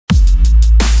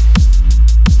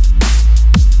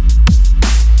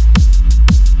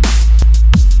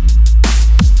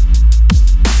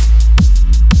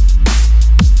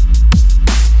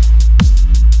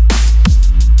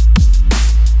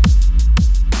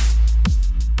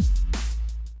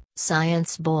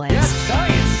Science boys. Yes,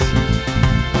 science!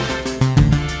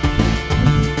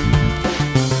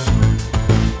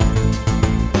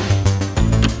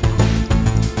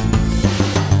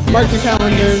 Mark your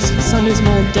calendars, Sunday's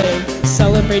mold day.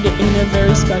 Celebrate it in a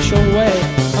very special way.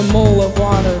 A mole of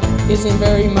water isn't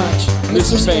very much.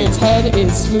 Mr. Spain's head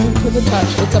is smooth to the touch.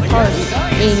 It's a party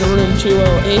in room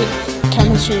 208.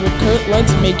 Chemistry with Kurt,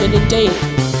 let's make it a date.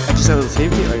 Exercise with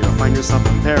safety or you'll find yourself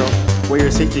in peril. Wear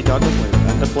your safety goggles when you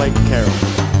end up like Carol.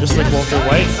 Just like Walter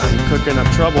White, I'm cooking up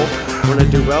trouble. When I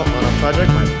do well on a project,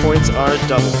 my points are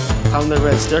double. Climb the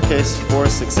red staircase for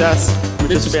success.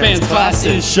 Mr. Span's class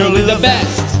is surely the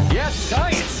best. Yes,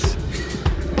 science!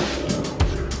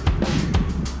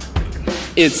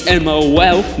 It's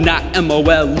MOL, not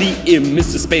MOLE. In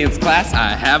Mr. Span's class, I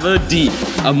have a D.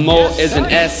 A mole is an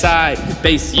SI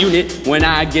base unit. When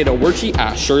I get a worksheet,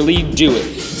 I surely do it.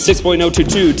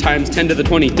 6.022 times 10 to the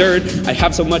 23rd. I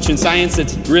have so much in science,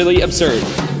 it's really absurd.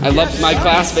 I love my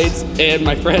classmates and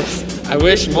my friends. I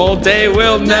wish mole day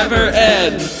will never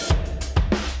end.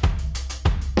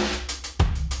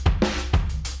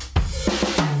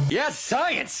 Yes,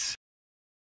 science!